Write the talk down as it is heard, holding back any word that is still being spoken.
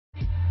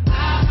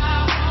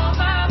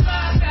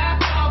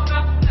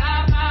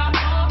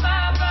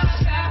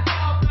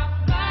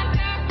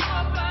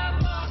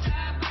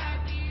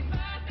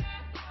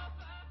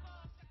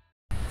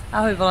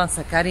Ahoj, volám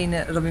sa Karin,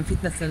 robím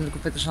fitness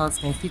trenerku v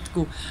Petržalskom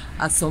fitku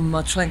a som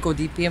členkou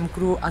DPM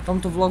crew a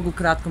tomto vlogu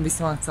krátkom by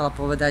som vám chcela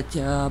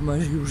povedať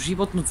moju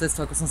životnú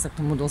cestu, ako som sa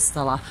k tomu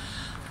dostala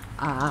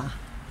a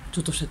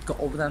čo to všetko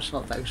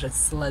obnášalo, takže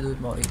sleduj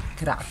môj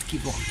krátky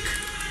vlog.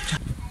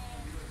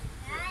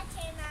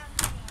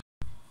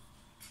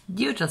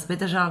 Dievča z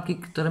Petržalky,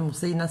 ktorému v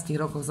 17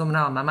 rokoch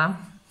zomrela mama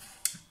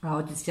a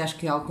otec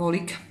ťažký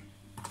alkoholik,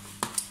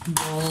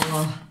 bol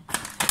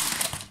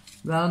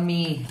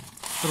veľmi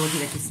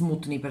proti taký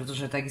smutný,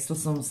 pretože takisto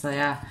som sa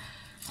ja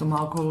k tomu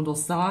alkoholu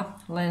dostala,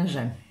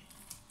 lenže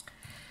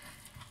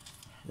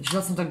žila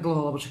som tak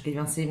dlho, lebo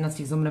keď vám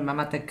 17 zomre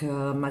mama, tak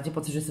máte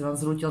pocit, že sa vám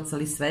zrútil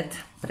celý svet,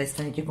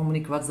 prestanete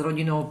komunikovať s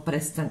rodinou,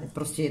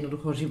 proste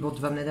jednoducho život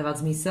vám nedáva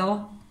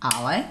zmysel,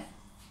 ale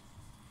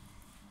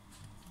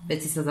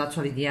veci sa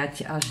začali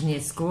diať až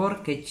neskôr,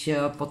 keď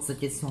v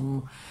podstate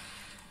som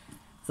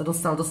sa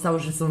dostala do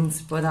stavu, že som si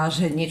povedala,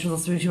 že niečo so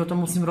svojím životom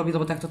musím robiť,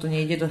 lebo takto to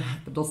nejde.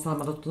 Dostala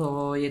ma do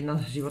toho jedna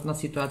životná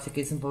situácia,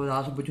 keď som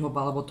povedala, že buď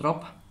hoba alebo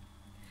trop.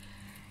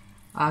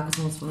 A ako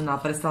som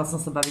spomínala, prestala som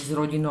sa baviť s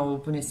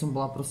rodinou, úplne som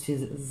bola proste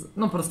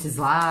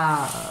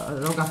zlá,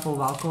 rok a pol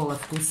v alkohole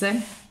v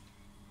kuse.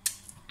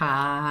 A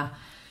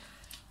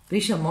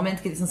prišiel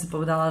moment, kedy som si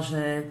povedala,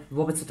 že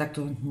vôbec to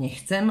takto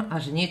nechcem a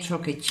že niečo,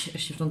 keď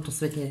ešte v tomto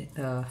svete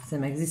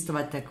chcem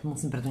existovať, tak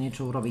musím preto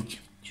niečo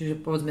urobiť.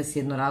 Čiže povedzme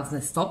si jednorázne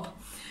stop.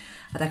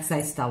 A tak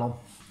sa aj stalo.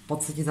 V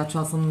podstate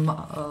začala som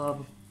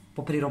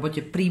popri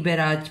robote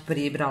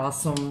pribrala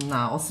som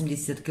na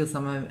 80 kg,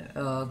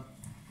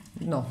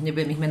 no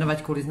nebudem ich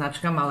menovať kvôli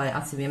značkám, ale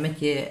asi vieme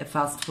tie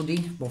fast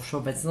foody vo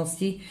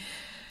všeobecnosti.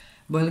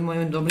 Boli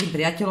mojim dobrým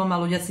priateľom a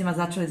ľudia si ma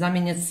začali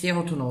zamieňať s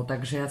tehotunou,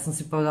 takže ja som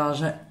si povedala,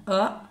 že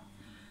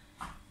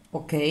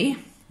OK,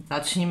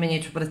 začneme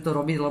niečo pre to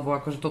robiť, lebo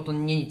akože toto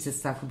nie je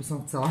cesta, ako by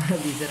som chcela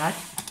vyzerať.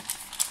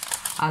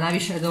 A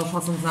navyše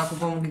došla som s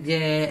nákupom,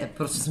 kde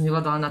proste som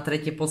vyhľadala na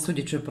tretie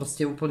posúde, čo je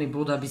proste úplný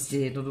blúd, aby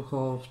ste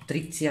jednoducho v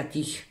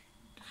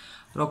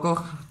 30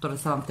 rokoch,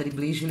 ktoré sa vám vtedy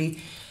blížili,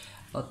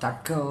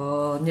 tak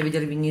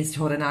nevedeli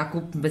vyniesť hore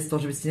nákup bez toho,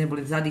 že by ste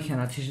neboli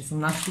zadýchaná. Čiže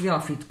som navštívila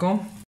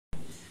fitko.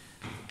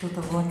 Toto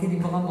bola, kedy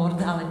bola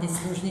morda, ale dnes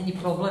už není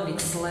problém,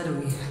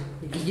 sleduj.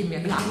 Idem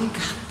jak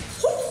lámika.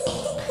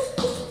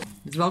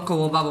 S veľkou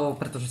obavou,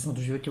 pretože som tu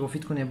v živote vo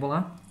fitku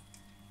nebola.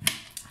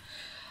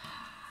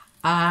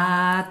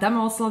 A tam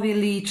ma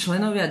oslovili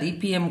členovia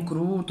DPM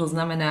crew, to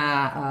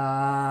znamená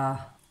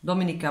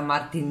Dominika,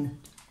 Martin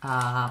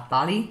a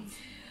Pali.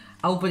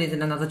 A úplne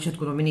teda na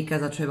začiatku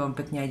Dominika, za čo ja vám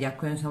pekne aj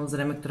ďakujem,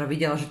 samozrejme, ktorá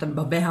videla, že tam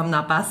behám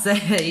na páse,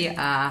 hej,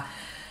 a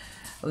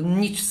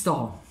nič z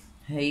toho.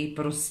 Hej,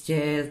 proste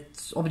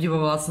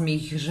obdivovala som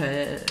ich,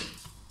 že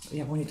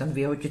jak oni tam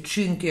vyhojú tie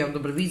činky, jak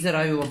dobre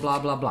vyzerajú a blá,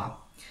 blá, blá.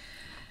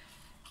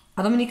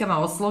 A Dominika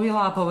ma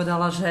oslovila a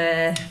povedala,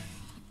 že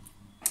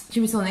či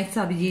by som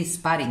nechcela byť jej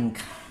sparing.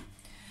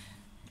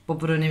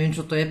 Poprvé neviem,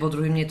 čo to je, po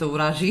druhé mne to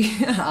uráži,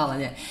 ale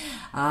nie.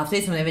 A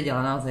vtedy som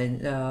nevedela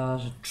naozaj,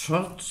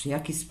 že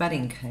jaký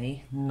sparing,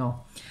 hej,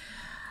 no.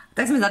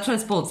 Tak sme začali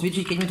spolu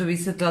cvičiť, keď mi to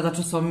vysvetlila,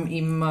 za čo som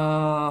im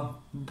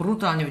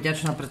brutálne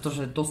vďačná,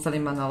 pretože dostali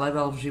ma na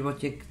level v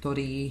živote,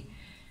 ktorý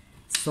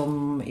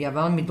som ja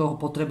veľmi dlho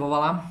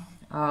potrebovala,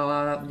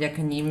 ale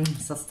vďaka ním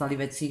sa stali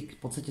veci v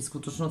podstate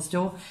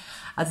skutočnosťou.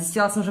 A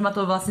zistila som, že ma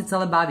to vlastne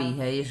celé baví,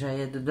 hej,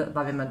 že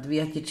bavia ma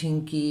dvíjať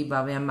činky,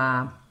 bavia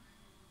ma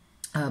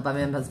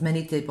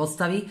zmeny tej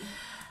postavy.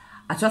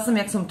 A časom,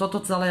 jak som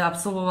toto celé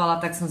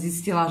absolvovala, tak som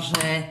zistila,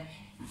 že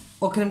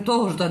okrem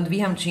toho, že tam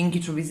dvíham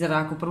činky, čo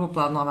vyzerá ako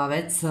prvoplánová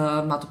vec,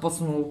 ma to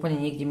posunulo úplne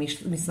niekde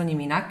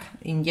myslením inak,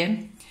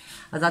 inde.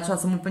 A začala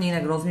som úplne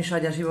inak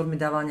rozmýšľať a život mi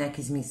dával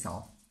nejaký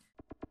zmysel.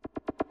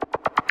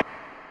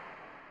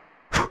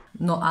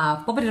 No a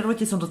popri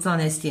robote som to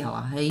celé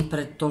nestihala, hej,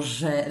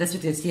 pretože,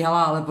 respektíve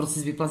stihala, ale proste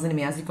s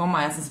vyplazeným jazykom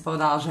a ja som si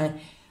povedala, že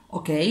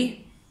OK,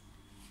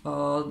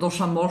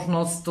 došla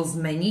možnosť to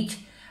zmeniť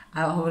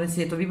a hovorím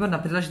si, je to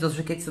výborná príležitosť,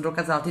 že keď sa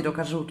dokázala, ty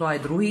dokážu to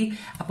aj druhý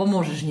a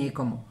pomôžeš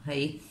niekomu,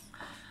 hej.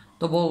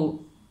 To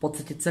bol v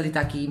podstate celý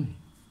taký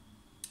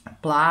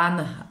plán,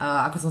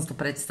 ako som si to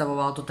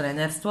predstavovala, to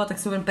trénerstvo, a tak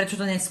si hovorím, prečo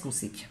to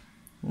neskúsiť.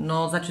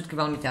 No, začiatky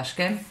veľmi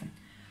ťažké.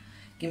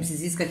 Kým si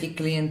získate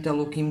klientelu,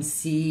 kým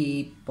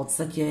si v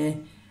podstate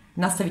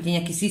nastavíte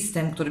nejaký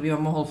systém, ktorý by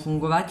vám mohol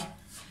fungovať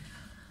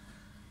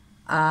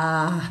a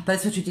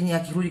presvedčíte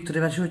nejakých ľudí, ktorí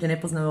vás v živote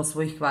nepoznajú o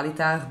svojich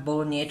kvalitách,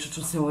 bolo niečo,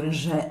 čo si hovorím,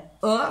 že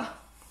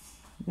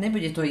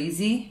nebude to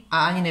easy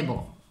a ani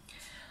nebolo.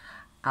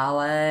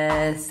 Ale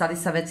stali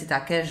sa veci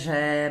také,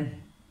 že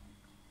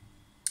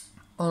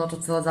ono to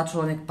celé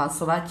začalo nejak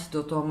pasovať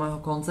do toho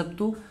môjho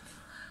konceptu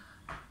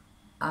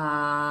a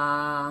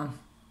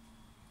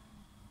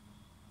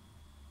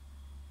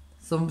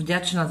som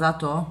vďačná za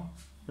to,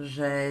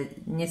 že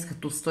dneska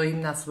tu stojím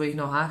na svojich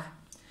nohách,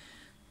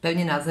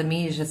 pevne na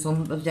zemi, že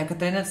som vďaka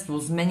trénerstvu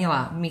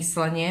zmenila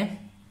myslenie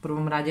v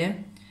prvom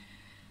rade,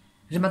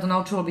 že ma to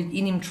naučilo byť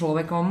iným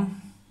človekom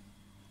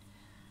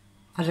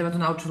a že ma to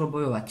naučilo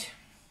bojovať.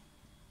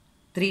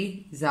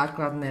 3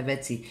 základné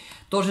veci.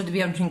 To, že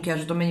dvíjam činky a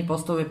že to mení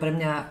postavu, je pre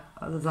mňa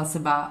za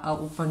seba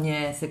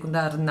úplne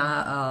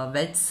sekundárna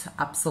vec,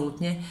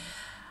 absolútne.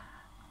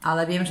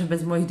 Ale viem, že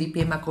bez mojich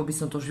DPM ako by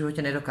som to v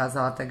živote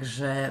nedokázala,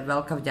 takže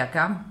veľká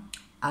vďaka.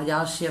 A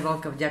ďalšia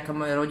veľká vďaka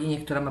mojej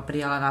rodine, ktorá ma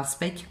prijala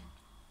naspäť.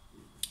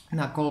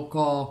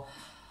 Nakoľko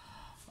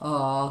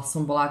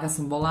som bola, aká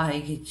som bola,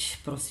 hej, keď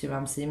proste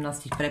mám 17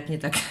 prepne,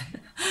 tak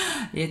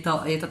je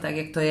to tak,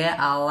 jak to je,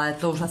 ale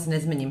to už asi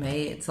nezmením,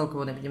 hej,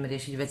 celkovo nebudeme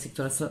riešiť veci,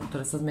 ktoré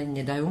sa zmeniť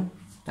nedajú,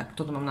 tak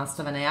toto mám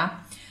nastavené ja.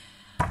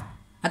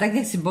 A tak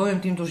nech si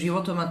bojujem týmto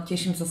životom a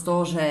teším sa z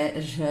toho,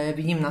 že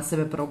vidím na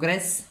sebe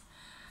progres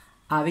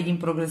a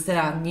vidím progres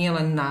teda nie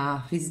len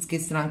na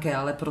fyzickej stránke,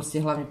 ale proste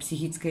hlavne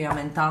psychickej a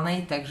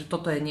mentálnej, takže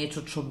toto je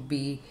niečo, čo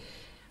by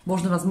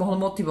možno vás mohlo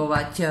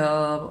motivovať,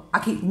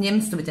 aký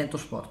nemusí to byť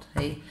tento šport,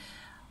 hej.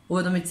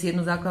 Uvedomiť si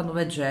jednu základnú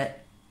vec, že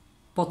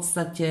v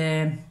podstate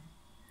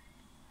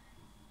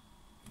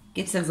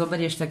keď sa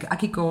zoberieš, tak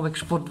akýkoľvek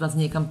šport vás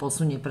niekam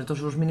posunie,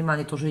 pretože už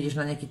minimálne to, že ideš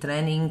na nejaký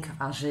tréning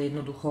a že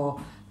jednoducho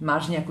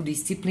máš nejakú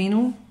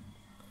disciplínu,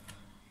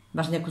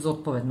 máš nejakú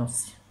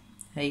zodpovednosť,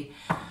 hej.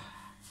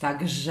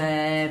 Takže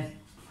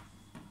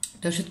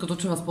to je všetko to,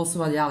 čo vás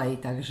posúva ďalej,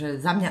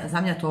 takže za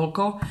mňa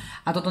toľko.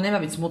 A toto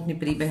nemá byť smutný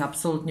príbeh,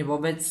 absolútne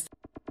vôbec.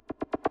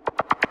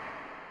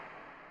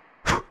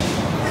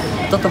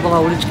 Toto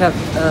bola ulička,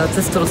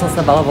 cez ktorú som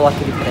sa bala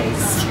kedy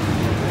prejsť.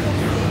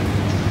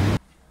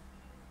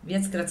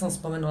 Viackrát som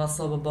spomenula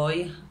slovo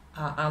boj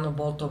a áno,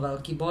 bol to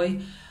veľký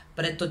boj.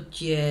 Preto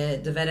tie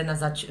dvere na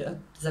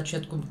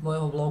začiatku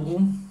môjho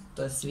vlogu,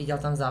 to si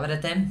videl tam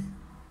zavreté,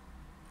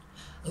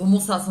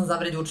 musela som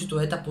zavrieť určitú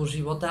etapu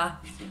života,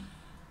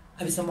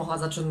 aby som mohla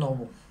začať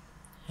novú.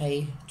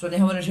 Hej, čo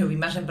nehovorím, že ju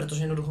vymažem,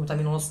 pretože jednoducho tá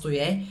minulosť tu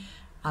je,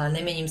 ale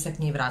nemením sa k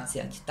nej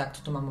vráciať. Tak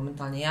toto mám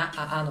momentálne ja.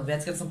 A áno,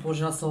 viackrát som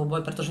použila slovo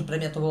boj, pretože pre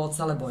mňa to bolo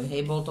celé boj.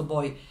 Hej, bol to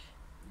boj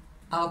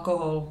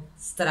alkohol,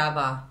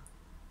 strava,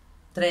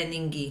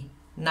 tréningy,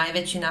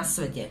 najväčší na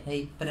svete.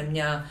 Hej, pre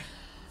mňa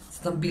sa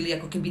tam byli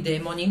ako keby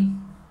démoni.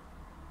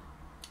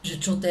 Že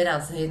čo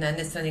teraz, hej, na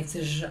jednej strane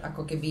chceš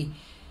ako keby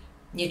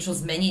niečo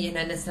zmeniť,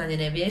 na jednej strane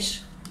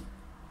nevieš,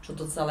 čo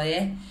to celé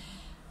je.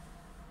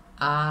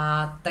 A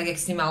tak, jak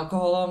s tým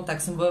alkoholom,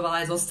 tak som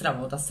bojovala aj so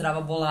stravou. Tá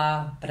strava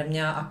bola pre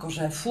mňa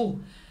akože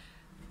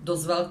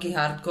dosť veľký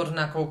hardcore,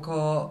 nakoľko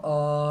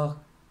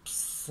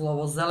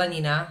slovo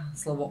zelenina,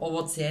 slovo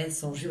ovocie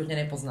som v živote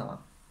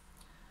nepoznala.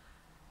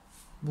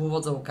 V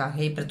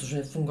úvodzovkách, hej,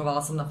 pretože fungovala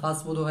som na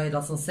fast foodu,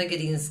 jedla som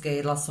segedínske,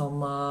 jedla som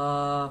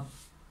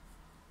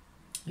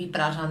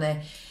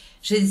vyprážané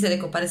 60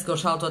 ako parížského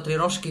šaltu a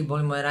 3 rožky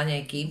boli moje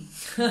raňajky.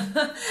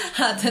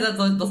 A teda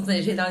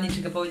dostaneš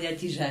jedálniček a povedia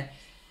ti, že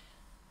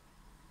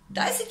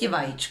daj si tie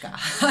vajíčka.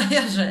 A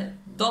ja, že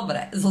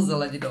dobre, so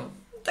zeleninou.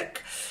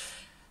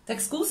 Tak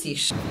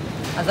skúsiš.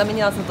 A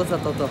zamenila som to za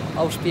toto.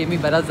 A už pijem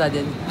iba raz za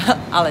deň.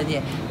 Ale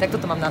nie. Tak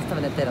toto mám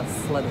nastavené teraz.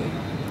 Sleduj.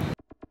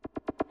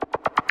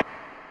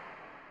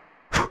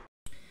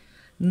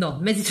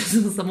 No,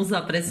 medzičasom sa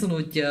musela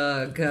presunúť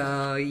k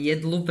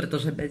jedlu,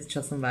 pretože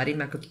medzičasom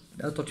varím, ako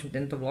točím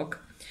tento vlog.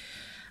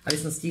 Aby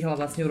som stihla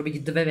vlastne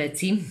urobiť dve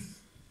veci.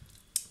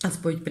 A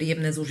spojiť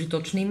príjemné s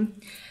užitočným.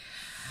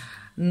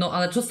 No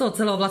ale čo z toho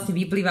celého vlastne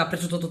vyplýva,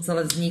 prečo toto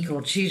celé vzniklo?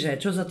 Čiže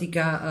čo sa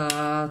týka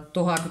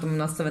toho, ako to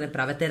mám nastavené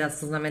práve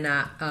teraz, to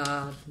znamená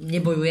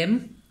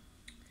nebojujem.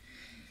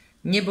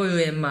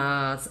 Nebojujem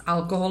s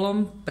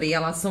alkoholom,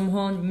 prijala som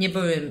ho,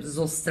 nebojujem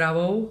so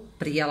stravou,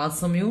 prijala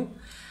som ju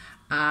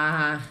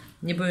a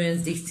nebojujem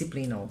s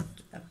disciplínou.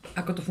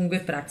 Ako to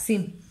funguje v praxi?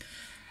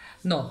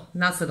 No,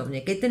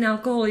 následovne, keď ten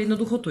alkohol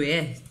jednoducho tu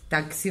je,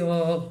 tak si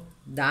ho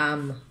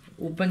dám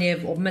úplne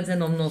v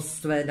obmedzenom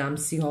množstve, dám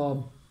si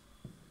ho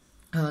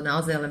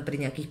naozaj len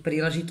pri nejakých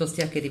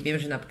príležitostiach, kedy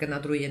viem, že napríklad na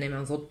druhý deň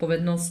nemám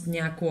zodpovednosť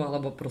nejakú,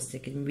 alebo proste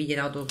keď mi vyjde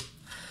na to,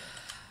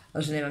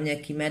 že nemám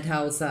nejaký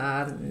madhouse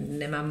a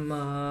nemám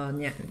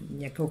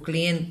nejakého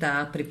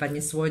klienta,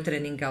 prípadne svoj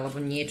tréning alebo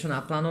niečo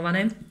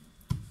naplánované.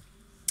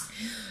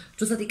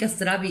 Čo sa týka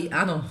stravy,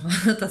 áno,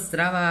 tá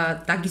strava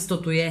takisto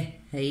tu je,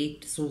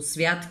 hej, sú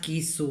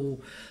sviatky,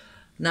 sú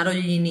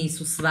narodeniny,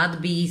 sú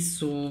svadby,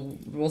 sú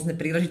rôzne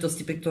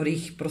príležitosti, pri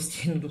ktorých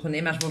proste jednoducho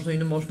nemáš možno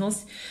inú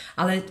možnosť,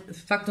 ale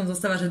faktom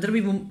zostáva, že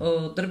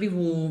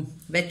drvivú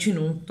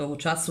väčšinu toho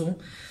času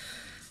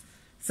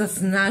sa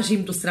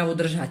snažím tú stravu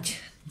držať.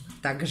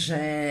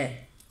 Takže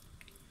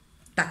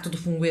takto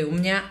to funguje u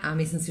mňa a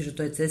myslím si, že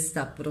to je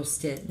cesta,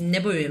 proste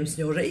nebojujem s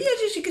ňou, že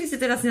Ježiši Kriste,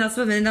 teraz si na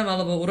sebe nedám,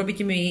 alebo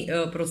urobíte mi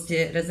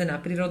proste rezená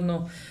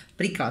prírodno.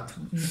 Príklad.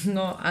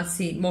 No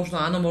asi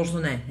možno áno, možno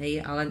ne,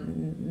 hej, ale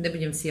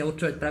nebudem si ja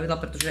určovať pravidla,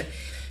 pretože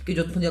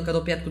keď od pondelka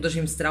do piatku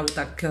držím stravu,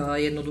 tak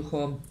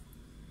jednoducho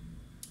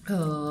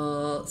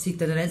si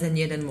ten rezen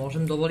jeden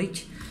môžem dovoliť.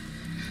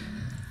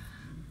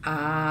 A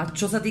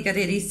čo sa týka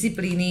tej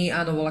disciplíny,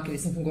 áno, bola, kedy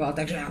som fungovala,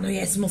 takže áno,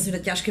 musím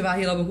dať ťažké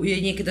váhy, lebo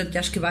je niekedy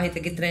dať ťažké váhy,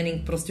 tak je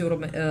tréning proste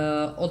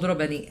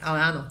odrobený, ale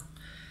áno.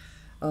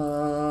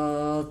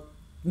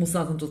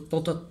 Musela som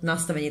toto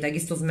nastavenie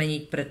takisto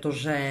zmeniť,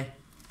 pretože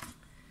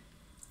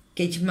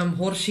keď mám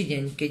horší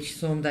deň, keď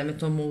som, dajme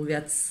tomu,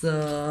 viac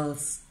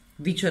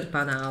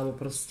vyčerpaná, alebo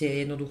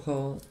proste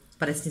jednoducho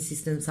presne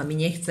systém sa mi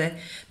nechce,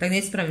 tak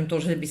nespravím to,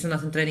 že by som na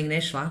ten tréning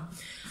nešla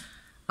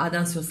a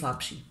dám si ho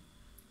slabší.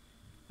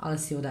 Ale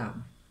si ho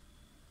dám.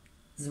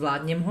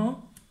 Zvládnem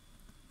ho,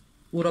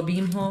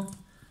 urobím ho,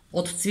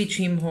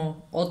 odcvičím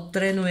ho,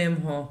 odtrénujem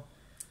ho,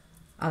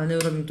 ale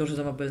neurobím to, že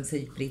doma budem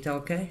sedieť pri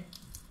telke,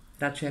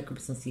 radšej ako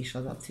by som si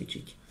išla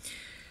zacvičiť.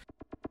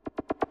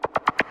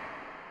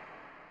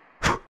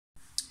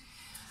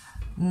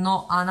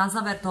 No a na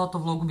záver tohoto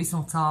vlogu by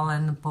som chcela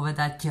len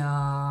povedať,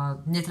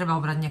 netreba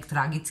ho brať nejak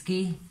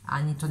tragicky,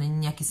 ani to nie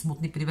je nejaký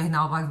smutný príbeh,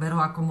 naopak beru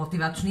ako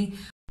motivačný.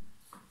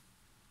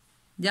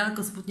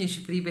 Ďaleko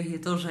smutnejší príbeh je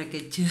to, že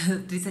keď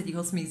v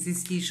 38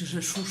 zistíš,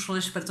 že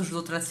šušleš, pretože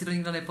doteraz si to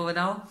nikto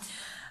nepovedal.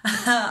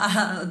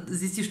 A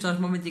zistíš to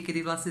až v momente,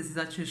 kedy vlastne si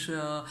začneš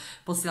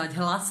posielať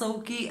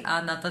hlasovky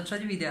a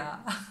natáčať videá.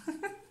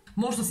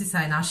 Možno si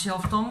sa aj našiel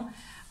v tom,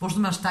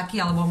 možno máš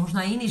taký, alebo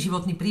možno aj iný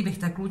životný príbeh,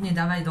 tak kľudne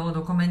dávaj dole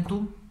do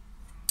komentu.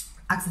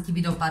 Ak sa ti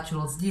video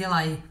páčilo,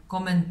 zdieľaj,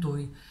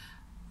 komentuj,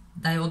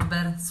 daj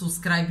odber,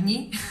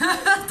 subscribe-ni.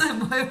 To je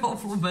moje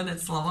obľúbené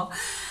slovo.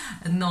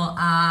 No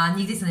a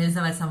nikdy sa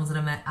nevzdávaj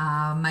samozrejme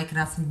a maj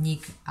krásny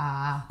dník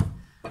a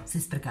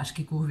cez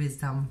prekážky ku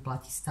hviezdám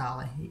platí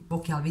stále.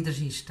 Pokiaľ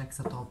vydržíš, tak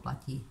sa to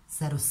oplatí.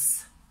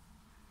 Serus.